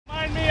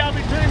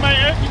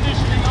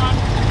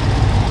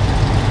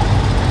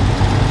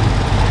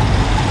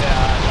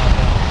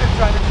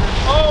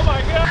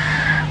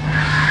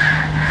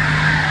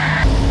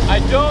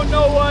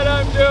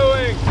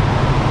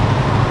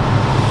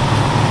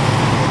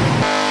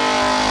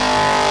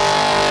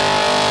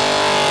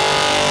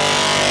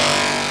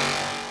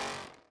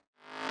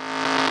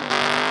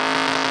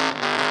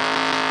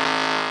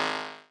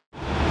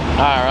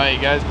Alright,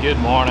 you guys, good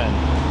morning.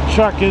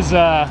 Truck is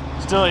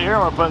still here.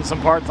 We're putting some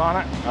parts on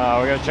it. We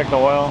gotta check the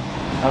oil.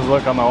 How's it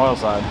look on the oil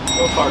side?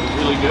 So far, it's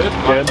really good.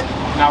 Good.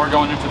 Now we're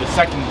going into the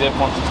second dip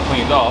once it's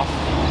cleaned off.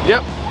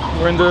 Yep,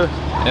 we're in the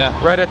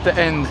right at the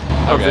end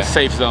of the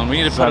safe zone.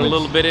 We need to put a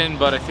little bit in,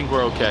 but I think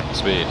we're okay.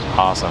 Sweet,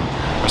 awesome.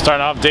 We're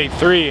starting off day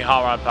 3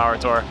 hot rod power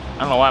tour. I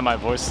don't know why my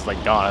voice is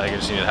like gone. I think I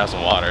just need to have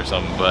some water or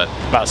something. But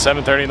about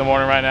 7:30 in the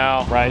morning right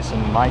now. Bryce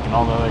and Mike and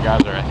all the other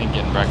guys are, I think,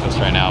 getting breakfast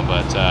right now.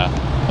 But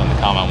letting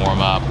the comment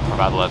warm up. We're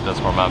about to let this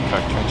warm up.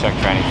 Check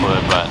tranny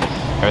fluid, but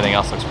everything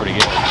else looks pretty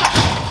good.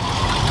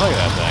 Look at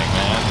that thing,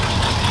 man.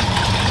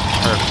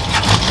 Perfect.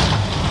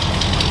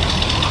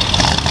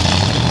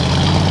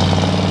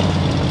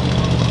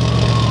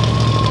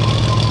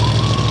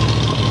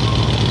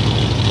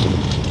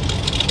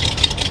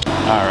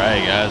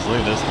 Alright guys, look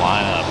at this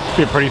lineup. It's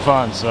gonna be pretty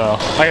fun. So,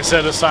 like I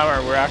said, this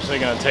time we're actually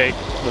gonna take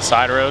the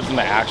side roads and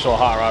the actual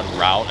hot rod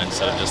route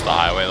instead of just the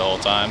highway the whole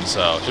time.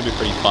 So it should be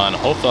pretty fun.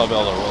 Hopefully I'll be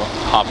able to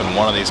hop in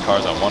one of these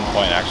cars at one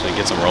point and actually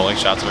get some rolling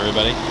shots of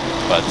everybody.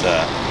 But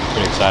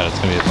pretty excited, it's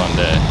gonna be a fun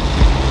day.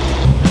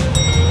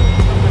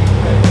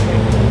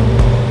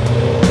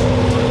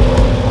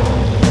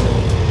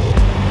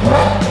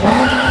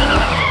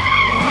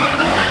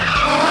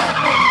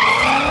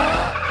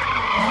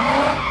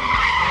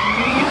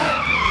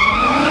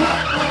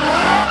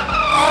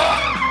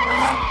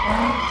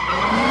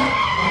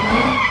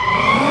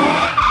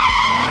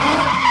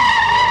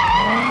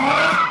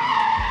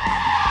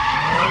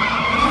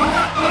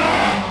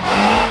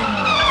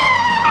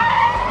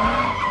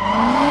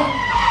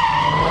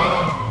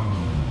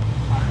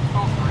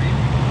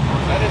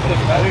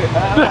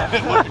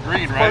 It looked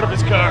green, right? Part of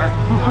his car.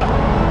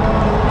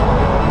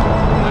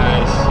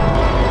 Nice.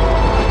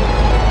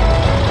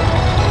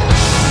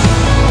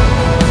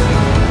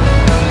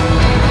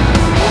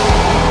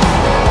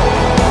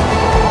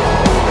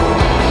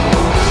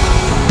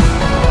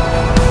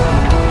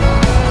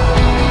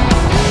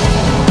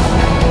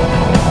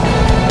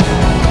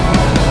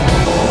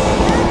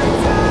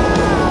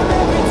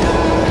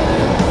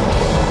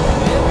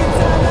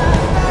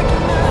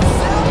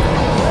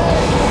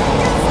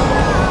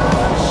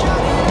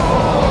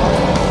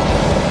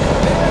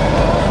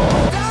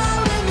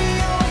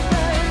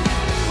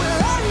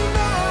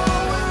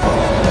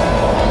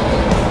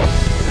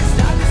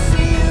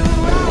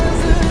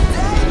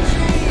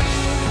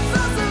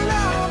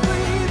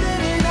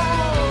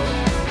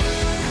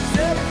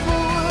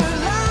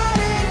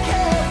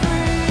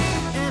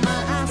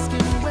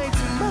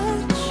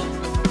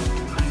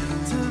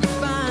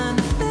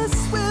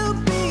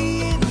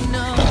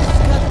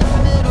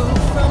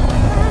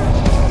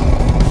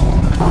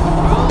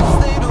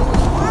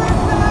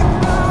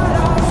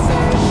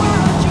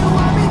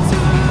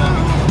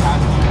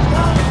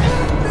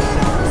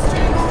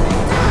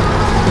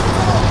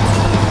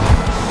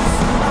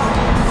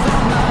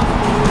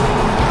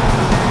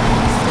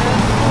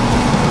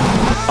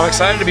 I'm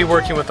excited to be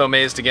working with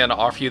Omaze again to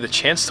offer you the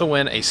chance to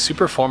win a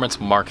Superformance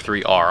Mark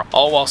III R,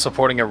 all while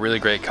supporting a really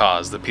great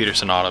cause, the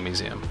Peterson Auto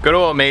Museum. Go to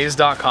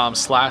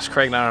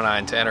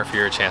omaze.com/Craig909 to enter for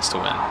your chance to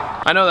win.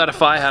 I know that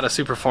if I had a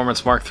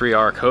Superformance Mark III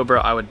R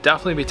Cobra, I would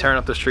definitely be tearing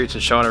up the streets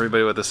and showing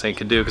everybody what this thing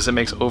can do because it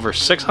makes over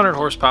 600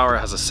 horsepower,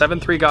 has a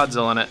 7.3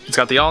 Godzilla in it. It's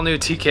got the all-new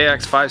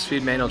TKX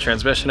 5-speed manual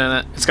transmission in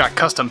it. It's got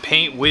custom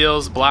paint,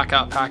 wheels,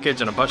 blackout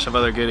package, and a bunch of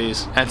other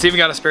goodies. And it's even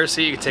got a spare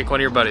seat you can take one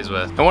of your buddies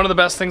with. And one of the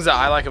best things that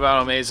I like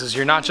about Omaze is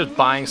you're not just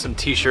buying some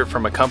t-shirt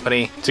from a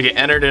company to get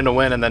entered in a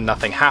win and then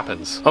nothing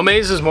happens.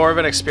 Omaze is more of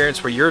an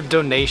experience where your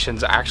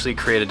donations actually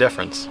create a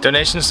difference.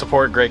 Donations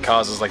support great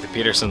causes like the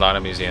Peterson Auto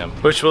Museum,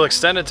 which will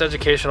extend its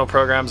educational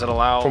programs and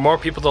allow for more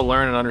people to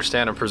learn and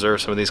understand and preserve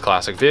some of these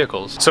classic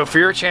vehicles. So for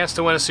your chance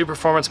to win a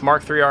Superformance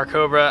Mark III R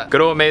Cobra, go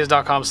to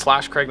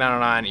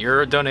omaze.com/Craig909.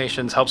 Your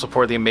donations help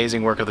support the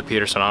amazing work of the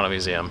Peterson Auto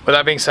Museum. With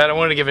that being said, I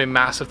wanted to give a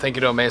massive thank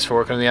you to Omaze for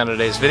working on the end of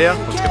today's video.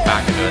 Let's get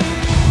back into it.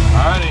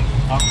 Alrighty,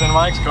 hopped in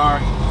Mike's car.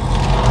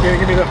 Gonna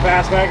give me the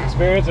fastback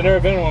experience. I've never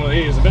been in one of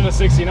these. I've been to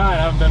 69,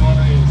 I haven't been in one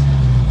of these.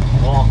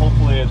 Well,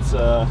 hopefully it's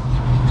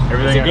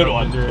everything. It's a good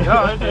one.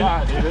 Oh,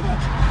 yeah, dude.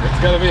 It's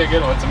gonna be a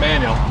good one. It's a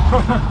manual.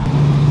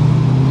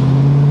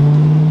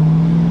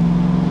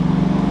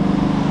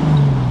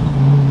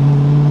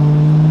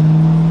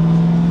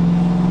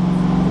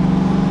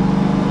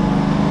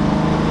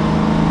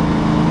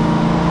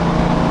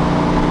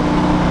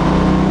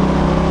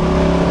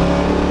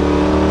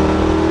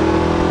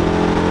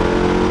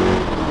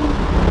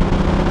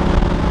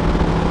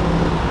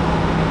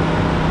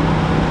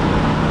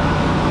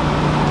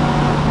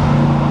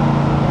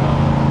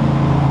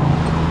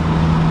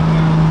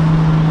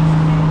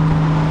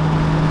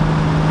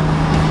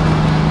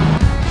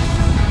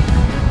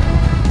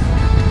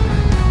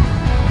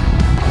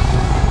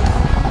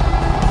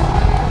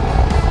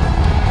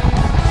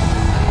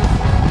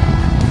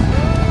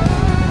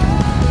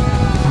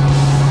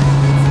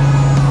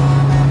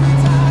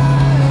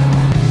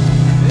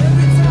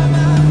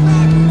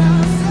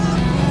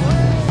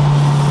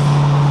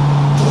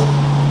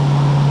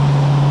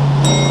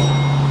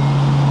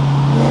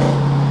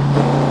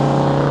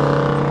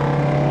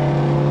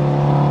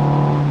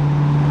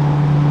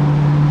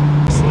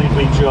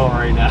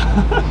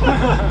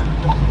 Yeah.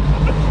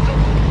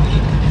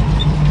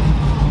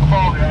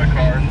 Follow the other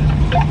cars.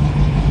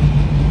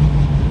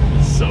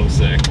 It's so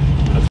sick.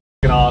 That's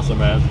fucking awesome,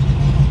 man.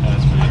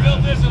 That's pretty I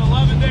built this in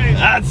 11 days.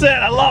 That's it.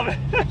 I love it.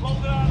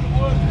 Pulled it out of the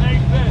woods and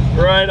ate fish.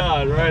 Right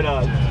on. Right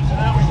on. And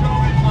then we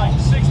drove it like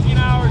 16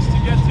 hours to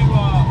get to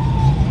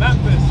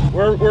Memphis.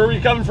 Where are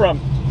you coming from?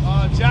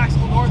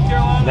 Jacksonville, North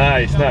Carolina.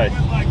 Nice, yeah, nice. We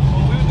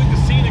went the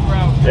scenic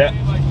route. Yeah.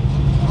 Like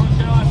North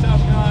Carolina,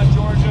 South Carolina,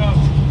 Georgia,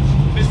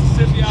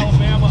 Mississippi,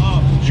 Alabama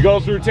up. Did you go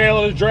through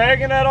Tail of the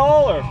Dragon at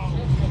all, or? Oh, I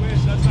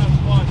wish. That sounds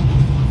fun.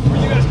 Where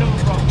you guys coming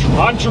from?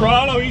 I'm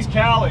Toronto, he's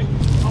Cali.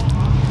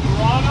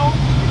 Toronto?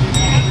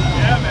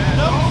 Yeah, man.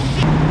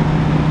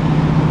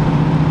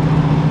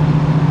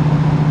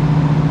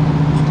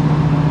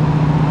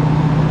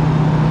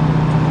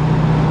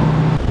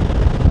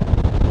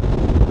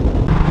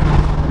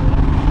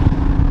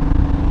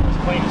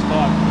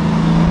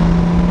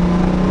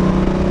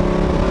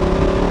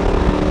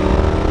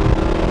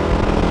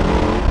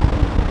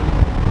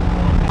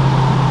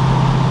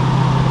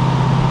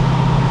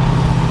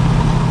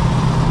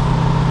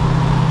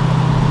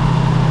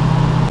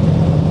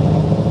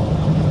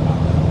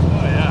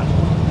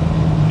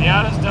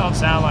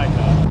 Sound like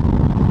that.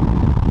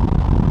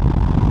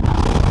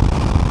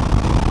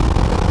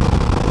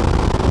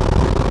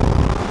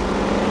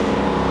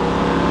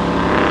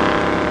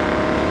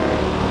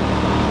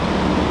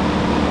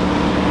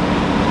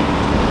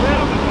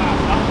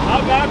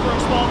 Not bad for a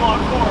small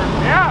block Ford.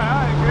 Yeah,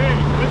 I agree.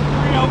 With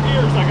 3.0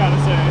 gears, I gotta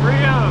say.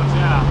 3.0s,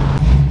 yeah.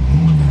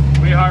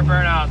 We are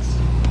Burnouts.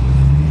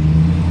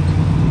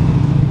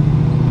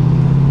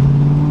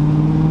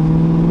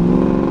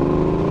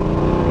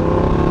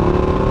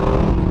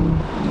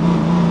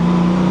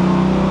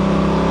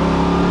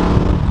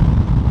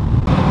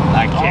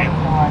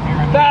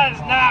 That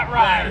is not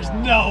right. There's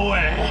no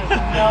way.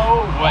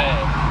 No way.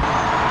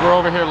 We're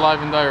over here live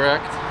and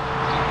direct.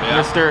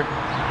 Yeah. Mr.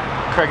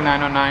 Craig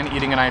 909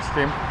 eating an ice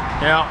cream.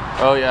 Yeah.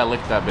 Oh yeah,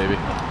 look at that baby.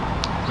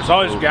 There's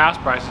always gas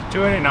prices,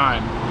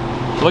 $2.89.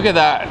 Look at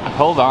that.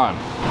 Hold on.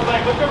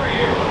 Like, look over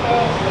here. What the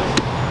hell is this?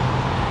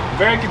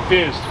 Very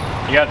confused.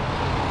 You got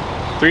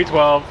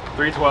 312,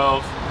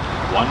 312,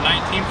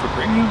 119 for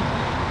premium.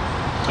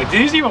 Like, do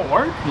these even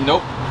work?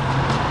 Nope.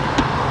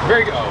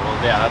 Very good. Oh, well,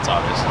 yeah, that's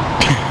obvious.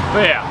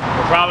 But yeah,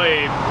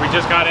 we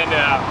just got into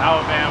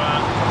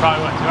Alabama. We're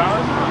probably, what, 2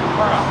 hours?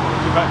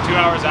 About 2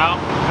 hours out.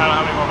 I don't know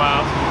how many more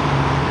miles.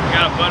 We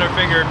got a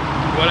Butterfinger,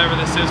 whatever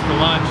this is, for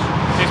lunch.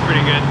 Tastes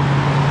pretty good.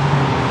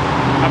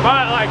 I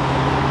bought it like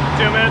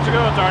 2 minutes ago.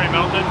 It's already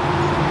melted.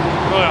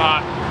 Really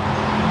hot.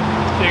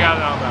 So you guys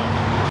know about it.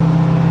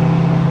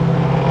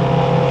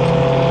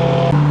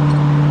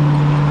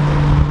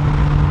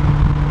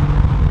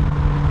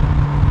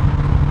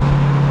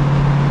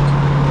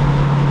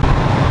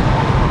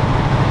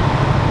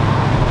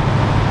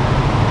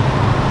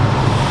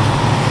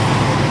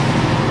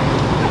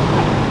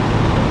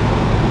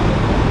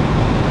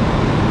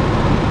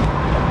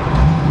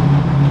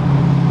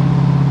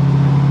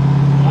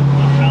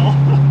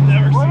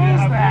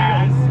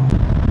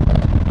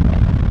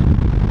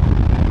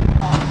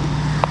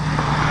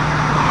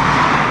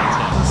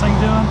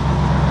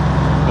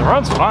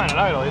 Runs fine at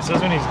idle. It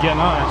says when he's getting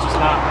on, it's just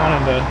not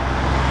wanting to.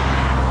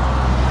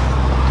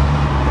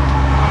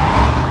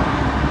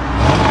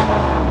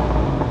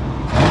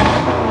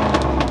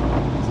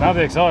 It's not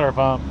the accelerator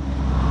pump.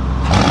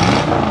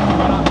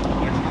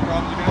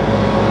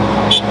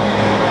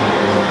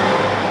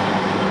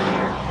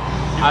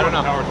 I don't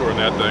know. Power toward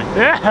that thing.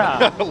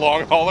 Yeah.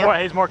 Long hauler.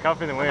 Boy, he's more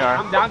comfy than we are.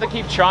 I'm down to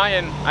keep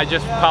trying. I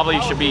just probably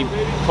should be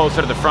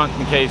closer to the front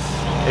in case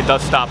it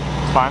does stop.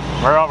 It's fine.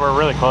 We're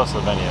really close to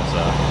the venue,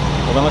 so.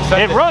 Well, then let's set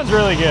It runs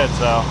really good,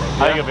 so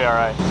I think it'll be all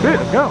right. Sweet,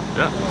 let's go.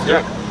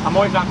 Yeah. I'm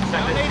always down to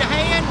send it.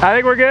 I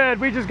think we're good.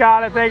 We just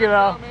got it. Thank you,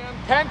 though.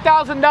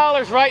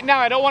 $10,000 right now.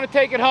 I don't want to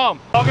take it home.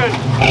 All good.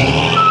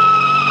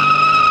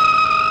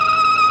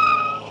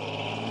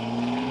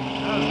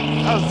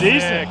 That was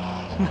decent.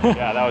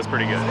 Yeah, that was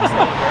pretty good. All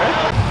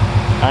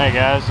right,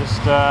 guys,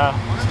 just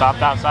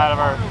stopped outside of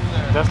our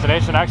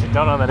destination. I actually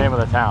don't know the name of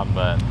the town,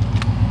 but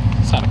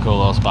it's kind of cool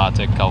little spot.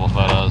 Take a couple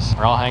photos.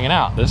 We're all hanging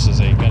out. This is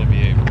gonna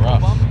be a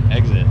rough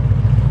exit,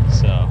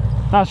 so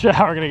not sure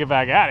how we're gonna get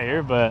back out of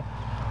here, but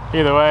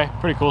either way,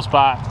 pretty cool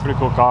spot, pretty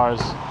cool cars.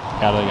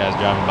 Got other guys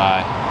driving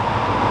by.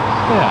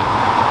 Yeah.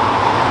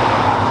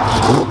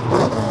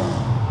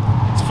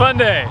 It's a fun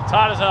day. It's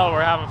hot as hell.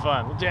 We're having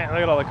fun. Look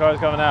at all the cars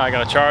coming out. I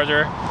got a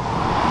Charger.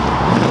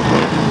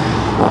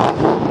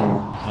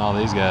 And all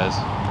these guys.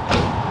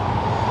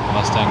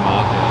 Mustang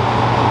Mafia.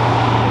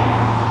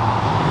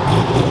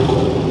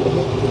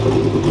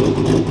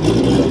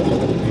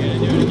 You gonna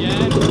do it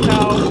again?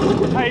 No.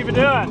 How you been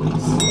doing?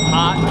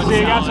 Hot. So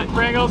you got some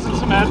Pringles and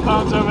some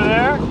headphones over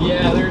there?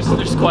 Yeah,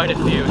 there's quite a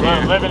few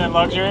here. Living in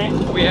luxury.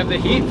 We have the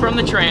heat from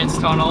the trans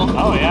tunnel.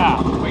 Oh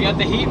yeah. We got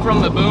the heat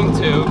from the boom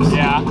tubes.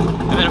 Yeah.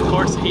 And then of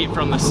course the heat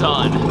from the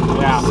sun.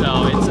 Yeah.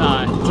 So it's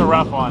a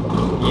rough one.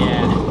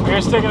 Yeah.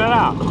 You're sticking it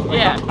out.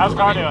 Yeah. How's the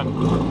car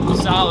doing?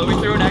 Solid. We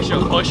threw an extra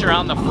push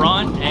around the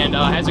front and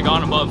hasn't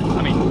gone above,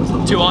 I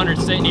mean, 200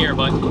 sitting here,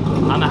 but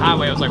on the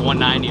highway it was like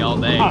 190 all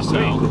day. Oh, so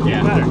sweet.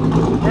 yeah. Better.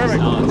 Perfect.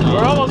 Solid.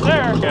 We're almost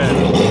there. Good.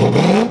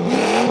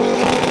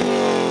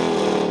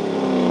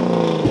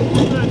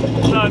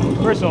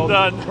 Done. We're sold.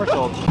 Done. We're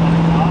sold.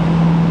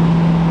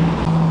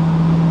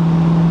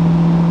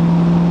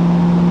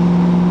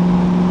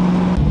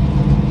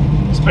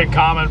 It's been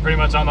common pretty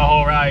much on the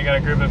whole route. You got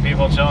a group of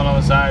people chilling on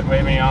the side,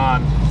 waving you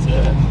on. That's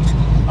it.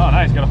 Oh,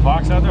 nice. Got a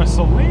Fox out there.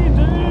 Celine,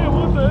 damn,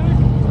 what the heck?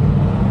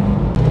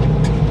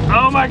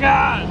 Oh my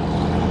God.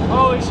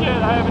 Holy shit.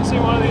 I haven't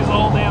seen one of these the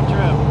whole damn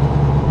trip.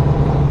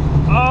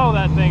 Oh,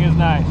 that thing is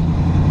nice.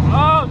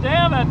 Oh,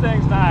 damn, that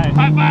thing's nice.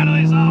 I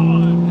finally saw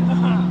one.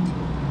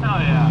 Hell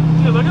yeah.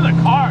 Dude, look at the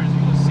cars. You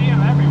can see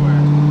them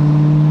everywhere.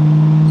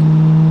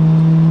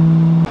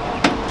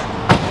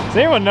 Does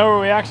anyone know where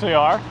we actually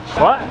are?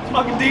 What? It's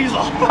fucking diesel.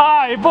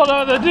 Ah, he pulled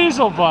out the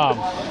diesel pump.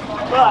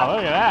 Oh,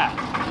 look at that.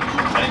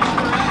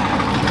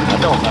 That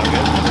don't sound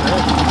good.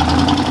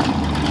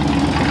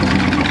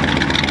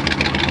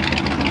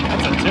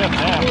 That's a tip,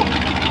 damn. Do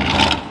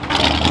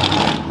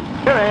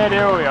you have any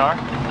idea where we are?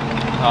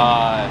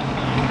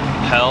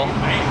 Hell,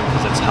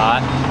 because it's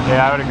hot.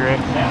 Yeah, I would agree.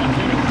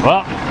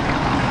 Well,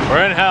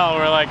 we're in hell.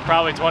 We're like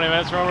probably 20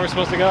 minutes from where we're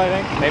supposed to go, I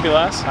think. Maybe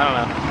less. I don't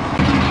know.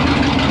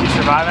 You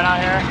surviving out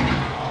here?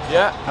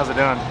 Yeah. How's it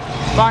doing?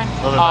 Fine.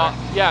 A little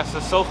bit Yeah,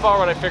 so far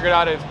what I figured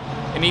out is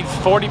it needs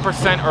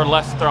 40% or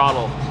less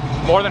throttle.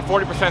 More than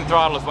 40%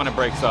 throttle is when it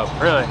breaks up.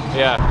 Really?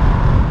 Yeah.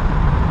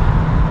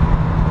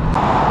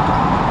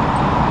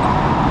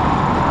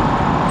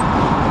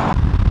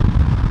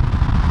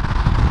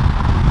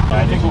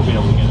 I think we'll be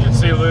able to get it. You can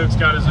see Luke's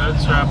got his hood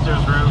strapped to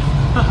his roof.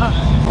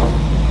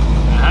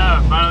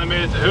 Finally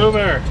made it to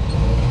Hoover.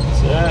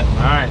 That's it.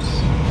 Nice.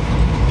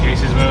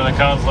 Casey's moving the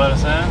cones, let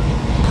us in.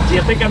 Do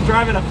you think I'm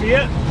driving a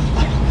Fiat?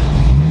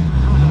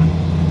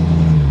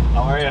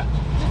 How are you?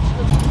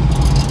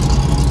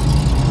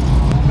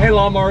 Hey,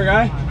 lawnmower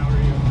guy.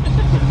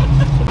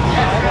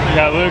 We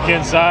got Luke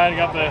inside,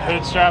 got the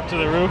hood strapped to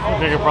the roof. I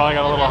think it probably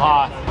got a little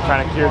hot.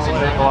 Trying to cure some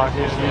block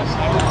issues.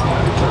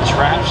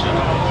 Traction.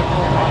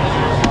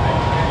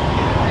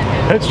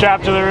 Hood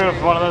strapped to the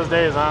roof, one of those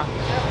days, huh?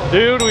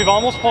 Dude, we've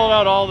almost pulled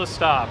out all the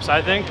stops.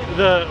 I think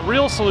the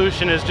real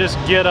solution is just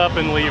get up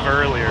and leave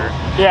earlier.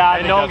 Yeah,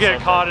 and don't get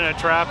caught in a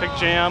traffic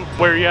jam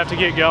where you have to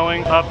get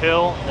going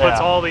uphill, puts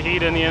all the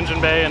heat in the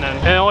engine bay, and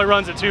it only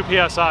runs at 2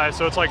 PSI,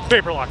 so it's like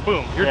paper lock,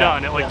 boom, you're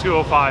done at like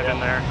 205 in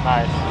there.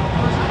 Nice.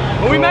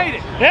 Well, we made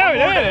it. Yeah, we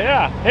did it,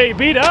 yeah. Hey, you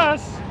beat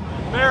us.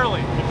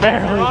 Barely.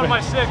 Barely. We're on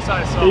my 6,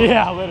 I saw.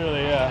 Yeah,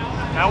 literally, yeah.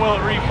 Now will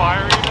it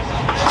refire even?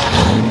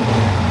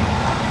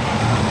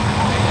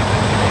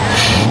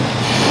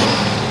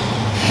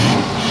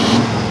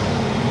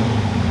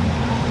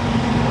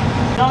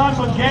 John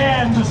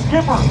McGann, the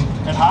skipper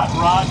at Hot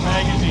Rod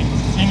Magazine.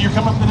 And you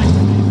come up the next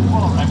week?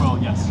 Well, I will,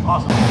 yes.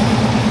 Awesome.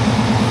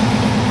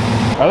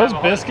 Are those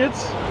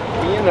biscuits?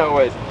 You know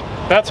it.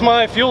 That's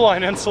my fuel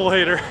line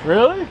insulator.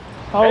 Really?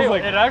 I was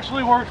like, it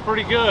actually works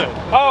pretty good.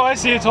 Oh, I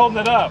see, it's holding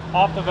it up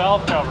off the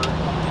valve cover.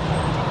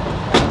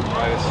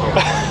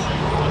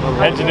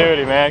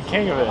 Ingenuity, man,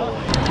 king of it.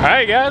 All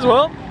right, guys,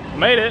 well,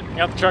 made it.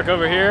 Got the truck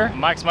over here.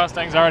 Mike's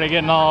Mustang's already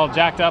getting all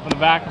jacked up in the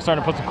back. We're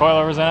starting to put some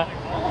coilovers in it.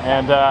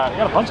 And we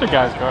got a bunch of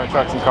guys,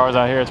 trucks and cars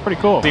out here. It's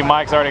pretty cool. See,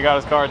 Mike's already got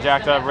his car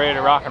jacked up, ready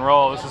to rock and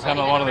roll. This is kind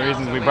of one of the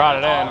reasons we brought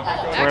it in.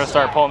 So we're gonna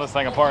start pulling this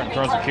thing apart and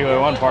throwing some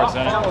QA1 parts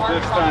in it.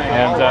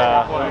 And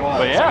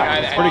but yeah,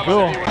 it's pretty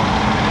cool.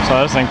 So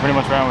this thing pretty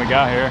much right when we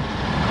got here.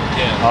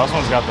 Oh, this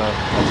one's got the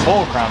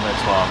full Crown Vic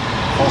swap,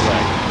 full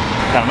thing.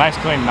 Got a nice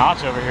clean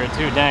notch over here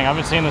too. Dang, I've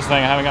been seeing this thing.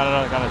 I haven't got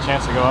a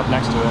chance to go up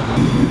next to it.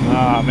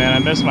 Oh man, I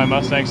miss my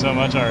Mustang so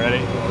much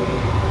already.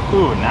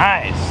 Ooh,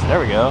 nice. There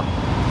we go.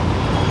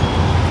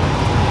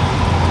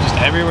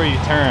 Everywhere you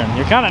turn.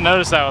 You kind of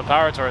notice that with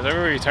Power Tours.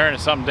 Everywhere you turn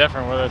is something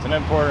different, whether it's an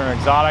import or an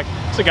exotic.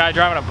 It's a guy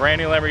driving a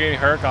brand new Lamborghini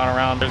Huracan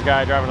around. There's a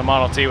guy driving a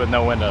Model T with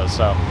no windows.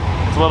 So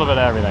it's a little bit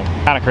of everything.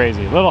 Kind of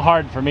crazy. A little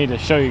hard for me to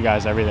show you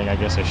guys everything, I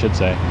guess I should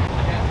say.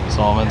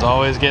 Solomon's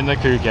always getting the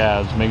crew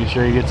cabs, making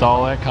sure he gets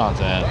all that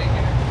content.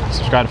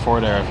 Subscribe to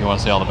Ford Air if you want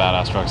to see all the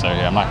badass trucks that are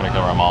here. I'm not going to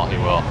cover them all, he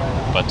will.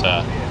 But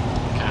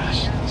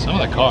gosh,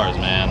 some of the cars,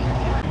 man.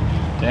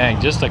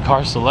 Dang, just the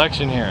car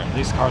selection here.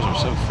 These cars are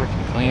so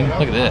freaking clean.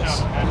 Look at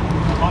this.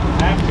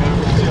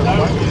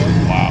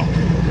 Wow.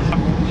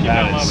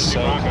 That is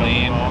so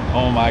clean.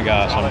 Oh my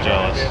gosh, I'm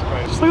jealous.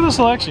 Just look at the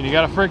selection. You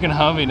got a freaking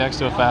Humvee next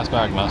to a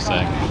fastback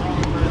Mustang.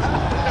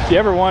 If you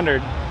ever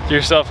wondered to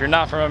yourself, you're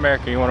not from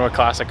America, you wonder what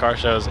classic car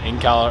shows in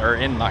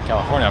not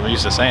California, I'm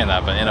used to saying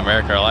that, but in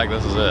America are like,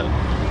 this is it.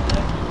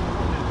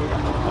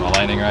 Got a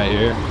Lightning right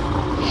here.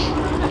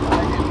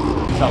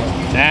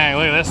 Dang,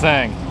 look at this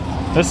thing.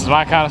 This is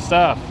my kind of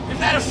stuff. Is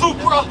that a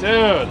Supra?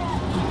 Dude,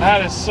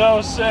 that is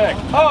so sick.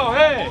 Oh,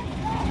 hey.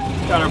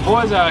 Got our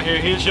boys out here,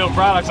 Heat Shield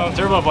products on the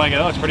turbo blanket.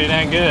 That looks pretty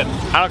dang good.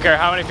 I don't care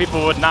how many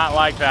people would not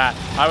like that.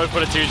 I would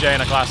put a 2J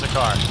in a classic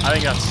car. I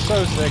think that's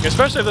so sick,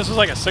 especially if this was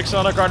like a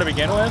 6-cylinder car to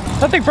begin with.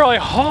 That thing probably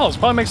hauls,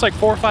 probably makes like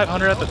 400 or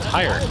 500 at the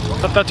tire.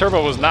 That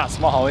turbo was not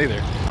small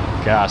either.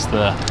 Gosh,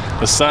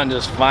 the sun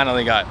just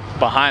finally got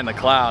behind the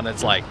cloud and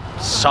it's like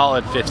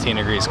solid 15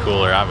 degrees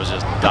cooler. I was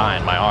just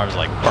dying. My arms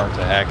like burnt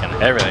to heck and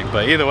everything.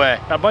 But either way,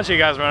 got a bunch of you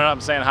guys running up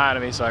and saying hi to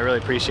me, so I really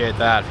appreciate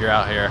that. If you're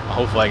out here,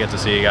 hopefully I get to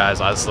see you guys.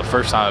 This is the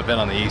first time I've been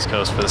on the East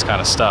Coast for this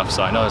kind of stuff,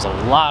 so I know there's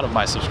a lot of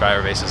my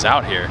subscriber bases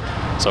out here.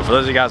 So for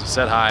those of you guys who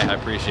said hi, I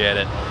appreciate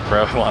it. For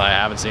everyone I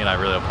haven't seen, I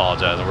really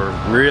apologize.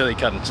 We're really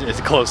cutting it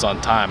close on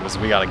time because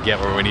we got to get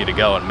where we need to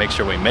go and make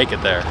sure we make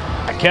it there.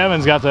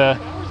 Kevin's got the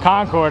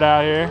Concorde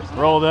out here,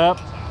 rolled up.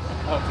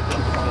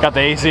 Got the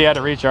AC out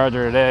of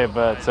recharger today,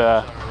 but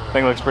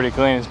thing looks pretty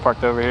clean. It's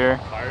parked over here.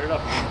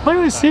 Look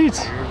at these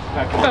seats.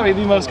 Gotta be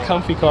the most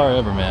comfy car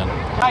ever, man.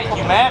 Hey,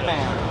 you mad,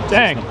 man?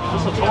 Dang.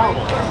 This is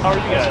horrible. How are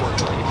you guys?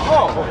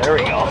 Oh, there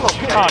we go.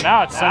 Oh,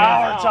 now it's sunny.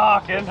 Now we're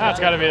talking. Now it's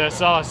gotta be a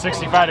solid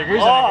 65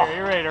 degrees out here.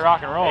 You're ready to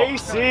rock and roll.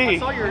 AC. There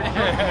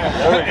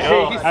we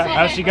go.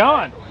 How's she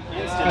going?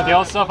 Got the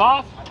old stuff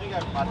off?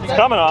 It's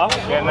coming off.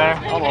 Getting there?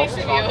 Almost.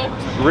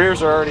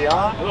 Rears are already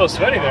on. A little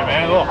sweaty there,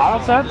 man. A little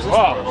hot outside?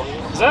 Wow.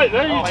 Is that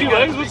your two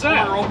legs? What's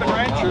that?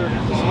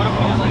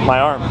 My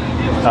arm.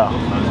 Oh.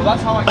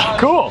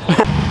 Cool. Yeah,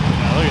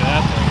 look at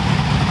that thing.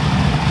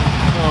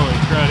 Holy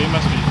crud, he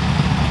must be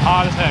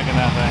hot as heck in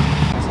that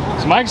thing.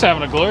 So Mike's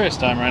having a glorious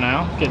time right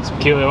now. Getting some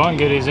Kilo 1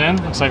 goodies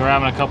in. Looks like we're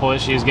having a couple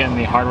issues getting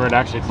the hardware to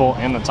actually pull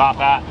in the top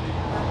hat.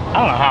 I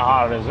don't know how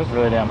hot it is. It's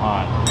really damn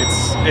hot.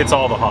 It's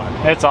all the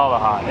hot. It's all the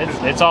hot.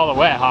 It's all the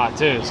wet hot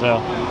too.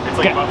 So It's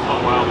like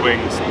Buffalo Wild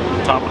Wings,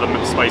 top of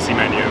the spicy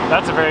menu.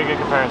 that's a very good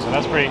comparison.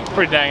 That's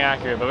pretty dang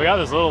accurate. But we got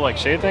this little like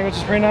shade thing, which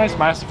is pretty nice.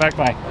 Minus the fact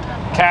my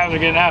calves are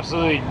getting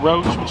absolutely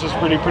roached, which is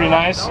pretty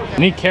nice. I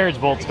need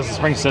carriage bolts because the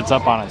spring sits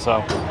up on it,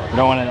 so we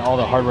don't want all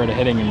the hardware to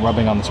hitting and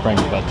rubbing on the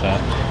springs. But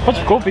a bunch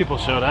of cool people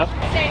showed up.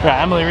 We got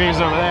Emily Reeves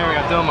over there. We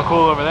got Dylan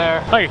McCool over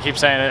there. Like I keep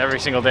saying it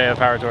every single day of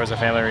Power Tour is a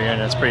family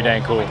reunion. It's pretty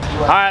dang cool.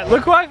 All right,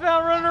 look who I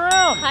found running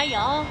around. Hi,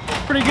 y'all.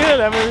 Pretty good,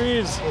 Emily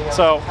Reeves.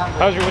 So,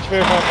 what's your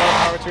favorite part of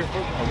Power Tour?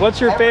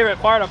 What's your favorite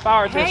part of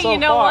Power Tour so far? Hey, you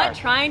know what?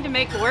 Trying to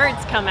make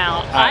words come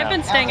out. I've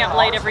been staying up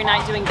late every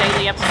night doing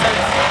daily episodes.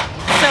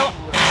 So,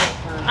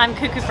 I'm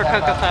cuckoo for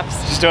Cocoa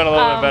Puffs. She's doing a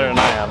little bit better than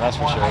I am, that's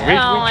for sure.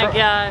 My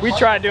gosh. We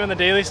tried doing the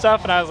daily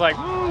stuff and I was like,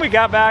 we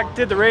got back,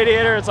 did the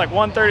radiator, it's like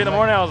 1:30 in the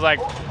morning. I was like,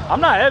 I'm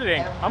not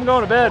editing, I'm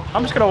going to bed.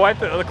 I'm just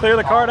gonna clear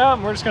the card out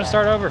and we're just gonna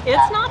start over.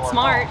 It's not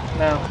smart,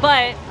 no.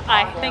 But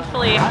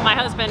thankfully my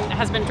husband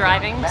has been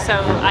driving, so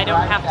I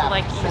don't have to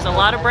like use a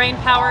lot of brain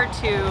power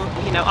to,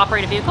 you know,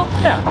 operate a vehicle.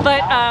 Yeah.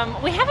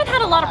 But we haven't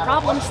had a lot of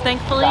problems,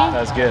 thancefully.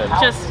 That's good.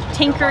 Just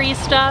tinkery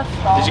stuff.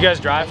 Did you guys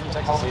drive from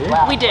Texas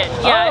here? We did,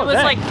 yeah. Oh, it was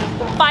dang.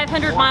 like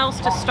 500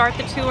 miles to start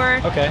the tour.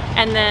 Okay.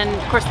 And then,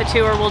 of course, the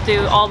tour will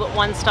do all but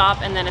one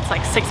stop, and then it's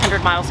like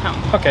 600 miles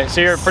home. Okay,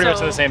 so you're pretty much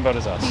in the same boat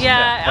as us.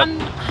 Yeah,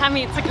 I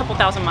mean, it's a couple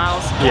thousand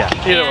miles. Yeah,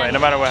 either way, no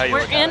matter how you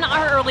look at it. We're in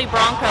our early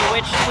Bronco,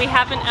 which we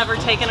haven't ever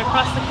taken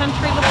across the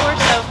country before,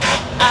 so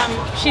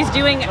she's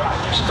doing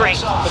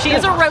great. She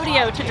is a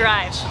rodeo to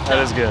drive. That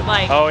is good.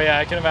 Like, oh yeah,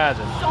 I can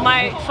imagine.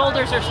 My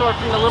shoulders are sore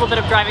from the little bit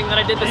of driving that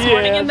I did this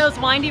morning in those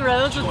windy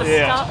roads with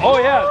the stuff. Oh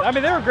yeah, I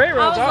mean they were great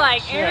roads. I was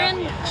like,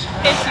 Aaron,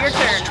 it's your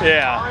turn.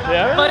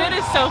 Yeah. But it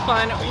is so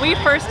fun. We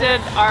first did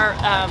our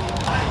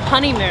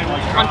honeymoon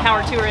on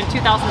Power Tour in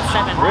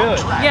 2007. Really?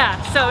 Yeah,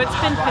 so it's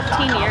been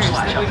 15 years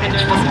that we've been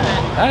doing this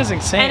event. That is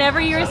insane. And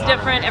every year is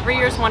different, every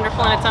year is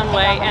wonderful in its own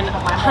way, and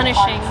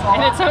punishing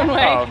in its own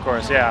way. Oh, of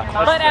course, yeah.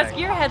 But as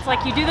gearheads,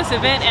 like you do this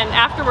event, and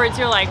afterwards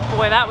you're like,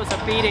 boy, that was a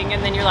beating,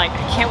 and then you're like,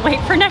 I can't wait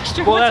for next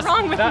year. What's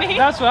wrong with me?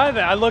 That's what I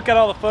think. I look at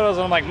all the photos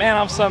and I'm like, man,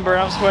 I'm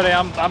sunburned, I'm sweaty,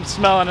 I'm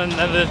smelling, and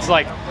it's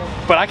like,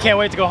 but I can't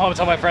wait to go home and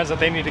tell my friends that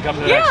they need to come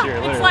to the next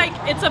year. It's like,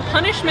 it's a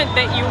punishment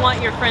that you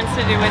want your friends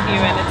to do with you,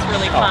 and it's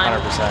really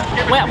fun.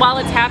 100%. While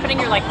it's happening,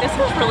 you're like, this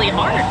is really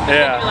hard.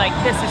 Yeah. And you're like,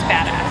 this is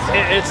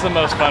badass. It's the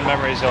most fun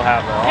memories you'll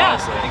have, though,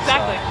 honestly.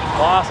 Exactly.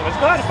 So, well, awesome. It's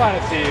glad to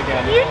finally see you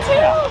again. You too.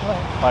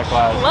 Yeah.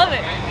 Likewise. Love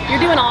it.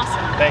 You're doing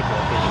awesome. Thank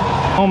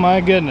you. Oh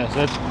my goodness,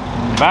 it's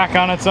back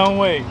on its own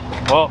weight.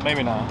 Well,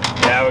 maybe not.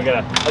 Yeah, we're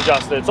gonna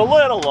adjust it. It's a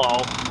little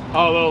low.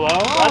 Oh, a little low?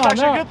 That's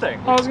actually a good thing.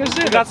 I was gonna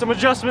say we got some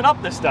adjustment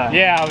up this time.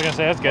 Yeah, I was gonna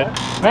say that's good.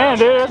 Man,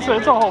 dude,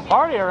 it's a whole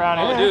party around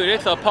here. Oh, dude,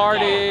 it's a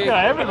party.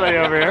 Yeah, everybody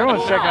over here.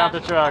 Everyone's checking out the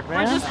truck,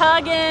 man. We're just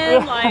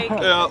hugging, like.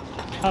 Yeah.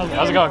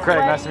 How's it going, Craig?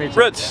 Nice to meet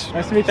you. Rich.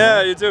 Nice to meet you.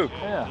 Yeah, you too.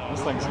 Yeah,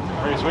 this thing's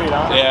pretty sweet,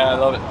 huh? Yeah, I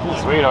love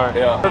it. Sweetheart.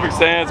 Yeah. Perfect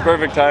stance,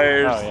 perfect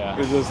tires. Oh, yeah.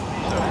 It's just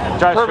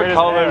Drive perfect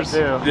colors.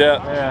 Too. Yeah.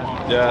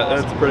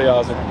 That's pretty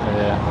awesome.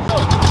 Yeah.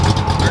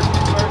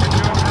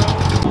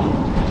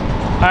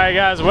 Alright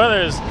guys,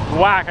 weather is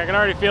whack. I can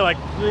already feel I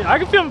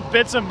can feel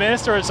bits of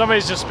mist or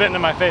somebody's just spitting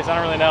in my face. I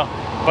don't really know.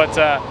 But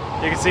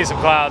you can see some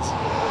clouds.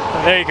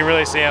 There you can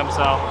really see them.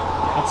 So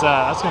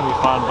That's gonna be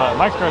fun. But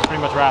Mike's car's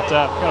pretty much wrapped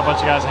up. Got a bunch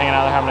of guys hanging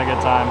out there having a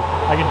good time.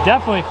 I can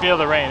definitely feel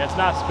the rain. It's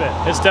not spit.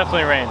 It's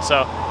definitely rain.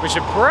 So we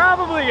should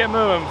probably get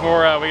moving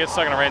before we get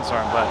stuck in a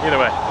rainstorm. But either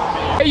way.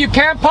 Hey, you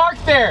can't park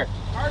there.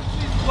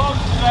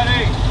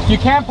 You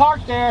can't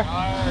park there.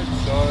 I'm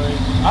sorry.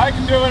 I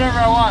can do whatever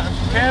I want. If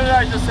from Canada,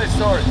 I just say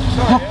sorry.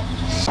 Sorry, yeah?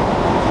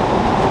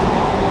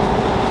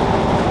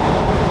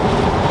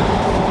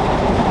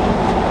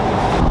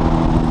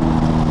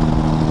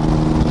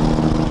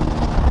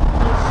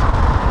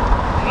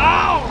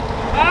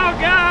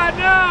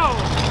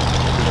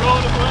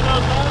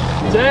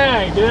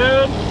 Dang,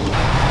 dude.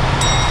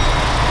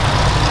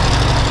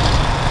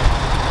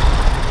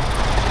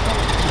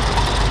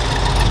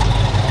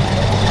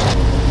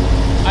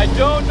 I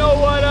don't know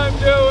what I'm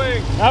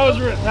doing. That was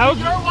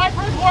Your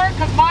wipers work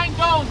because mine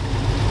don't.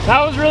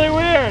 that was really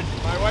weird.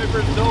 My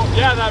wipers don't.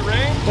 Yeah, that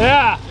rain?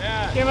 Yeah.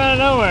 Yeah. Came out of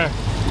nowhere.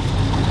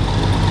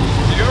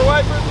 Do your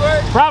wipers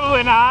work?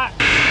 Probably not.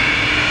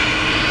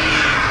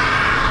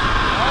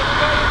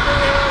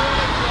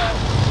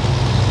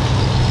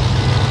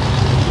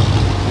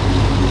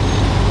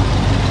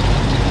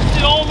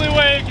 The only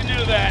way you can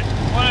do that.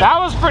 That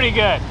was pretty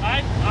good.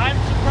 I'm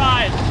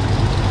surprised.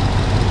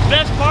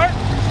 Best part,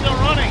 still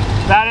running.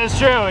 That is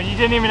true, and you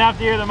didn't even have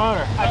to hear the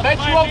motor. I bet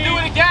you won't do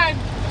it again.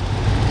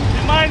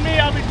 Remind me,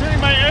 I'll be turning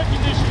my air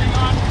conditioning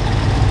on.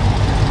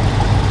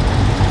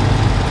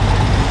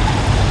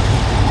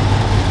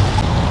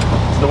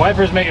 Does the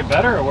wipers make it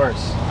better or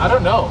worse? I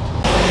don't know.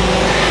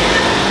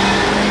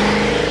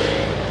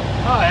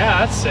 Oh yeah,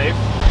 that's safe.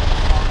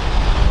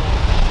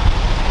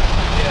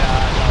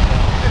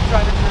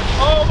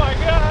 Oh my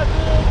God,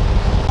 dude.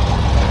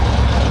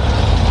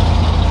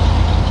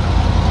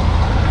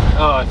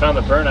 Oh, I found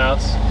the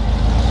burnouts.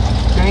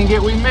 Dang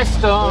it, we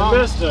missed them. We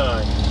missed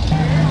them.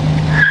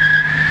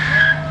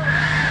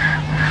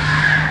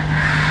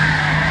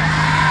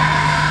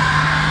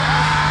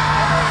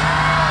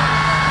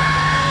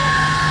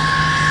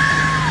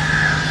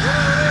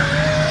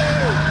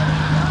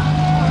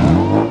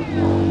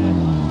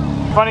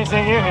 Funny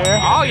seeing you here.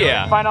 Oh,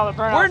 yeah. Find all the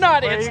burnouts. We're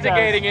not Where are you guys?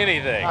 instigating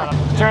anything.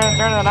 Turn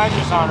the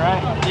nitrous on,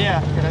 right?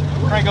 Yeah,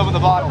 gonna crank open the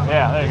bottle.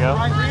 Yeah, there you go.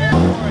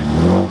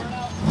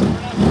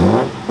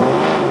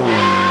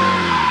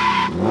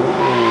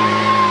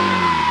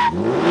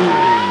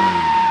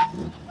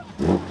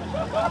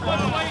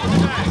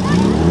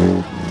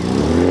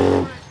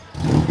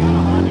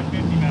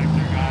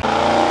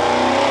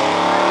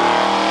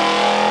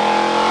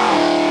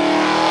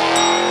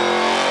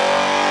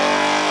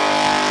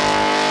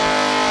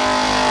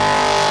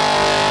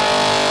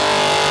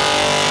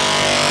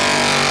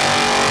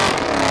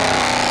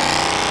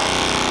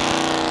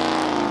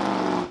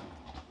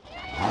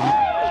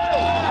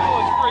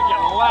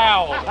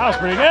 That was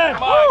pretty good. I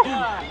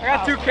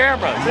got two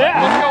cameras.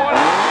 Yeah. What's going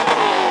on?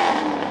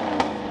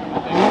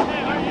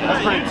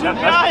 That's pretty good.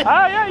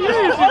 Oh yeah, you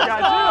use these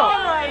guys too.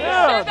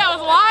 Shit, that was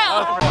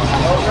wild.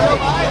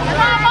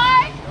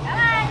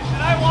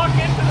 Did I walk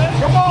into this?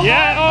 Come on.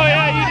 Yeah, oh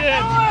yeah, you did.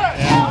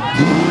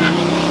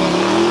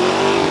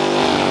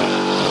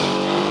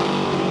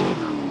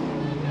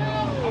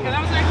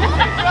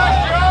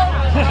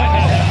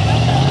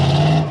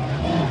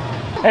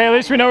 Hey, at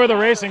least we know where the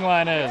racing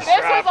line is. This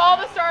was all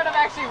the start of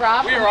actually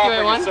Rob from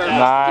QA1.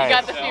 Nice. You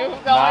got the few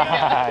going.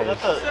 Nice.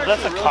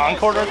 That's a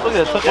Concord. Look at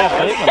that. Took that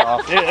pavement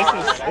off. Yeah, this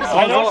is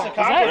I know it's a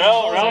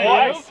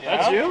Concord.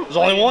 That's you? There's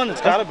only one.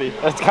 It's gotta be.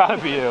 That's gotta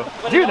be you.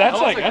 Dude, that's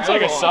like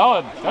a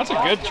solid, that's a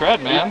good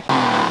tread, man.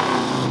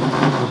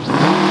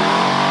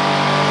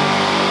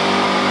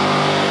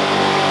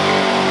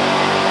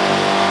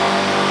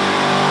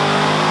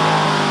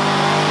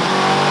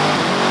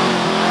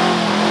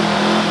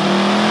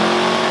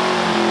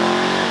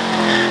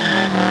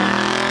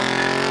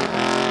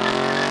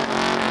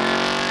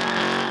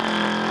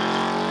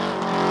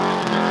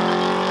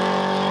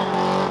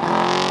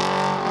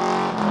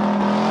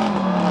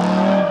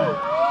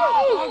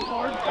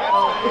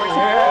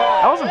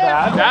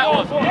 That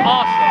was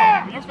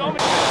awesome.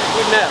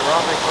 Good net,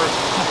 Rob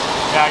McPherson.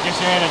 Yeah, I guess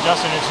you ain't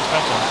adjusting your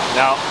suspension.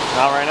 No,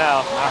 not right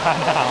now. Not right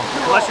now.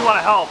 Unless you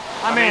want to help.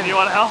 I mean, do you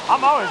want to help?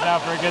 I'm always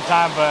down for a good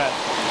time, but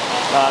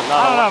Not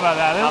I don't know about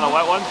that. Not a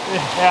wet one?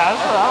 Yeah, I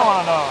don't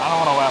want to know. I don't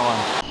want a wet one.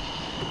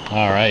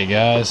 All right,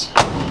 guys.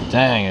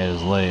 Dang, it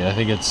is late. I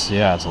think it's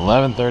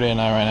 11:30 at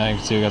night right now. You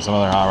can see we got some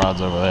other hot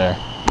rods over there.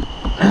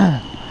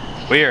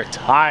 We are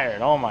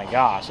tired. Oh my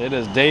gosh, it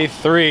is day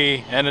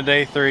 3, end of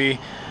day 3.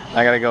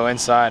 I gotta go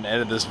inside and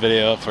edit this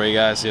video up for you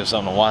guys, so you have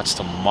something to watch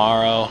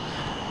tomorrow.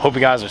 Hope you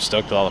guys are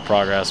stoked with all the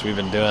progress. We've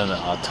been doing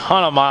a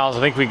ton of miles. I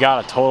think we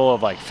got a total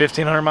of like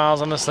 1,500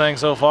 miles on this thing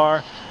so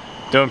far.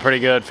 Doing pretty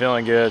good,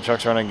 feeling good,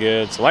 truck's running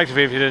good. So like the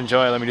video if you did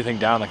enjoy it, let me know what you think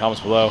down in the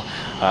comments below.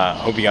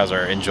 Hope you guys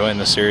are enjoying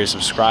this series.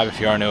 Subscribe if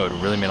you are new, it would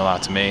really mean a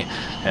lot to me.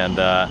 And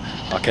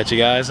I'll catch you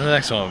guys in the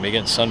next one. Me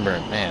getting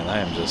sunburned. Man, I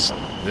am just,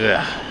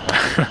 yeah.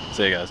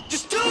 See you guys.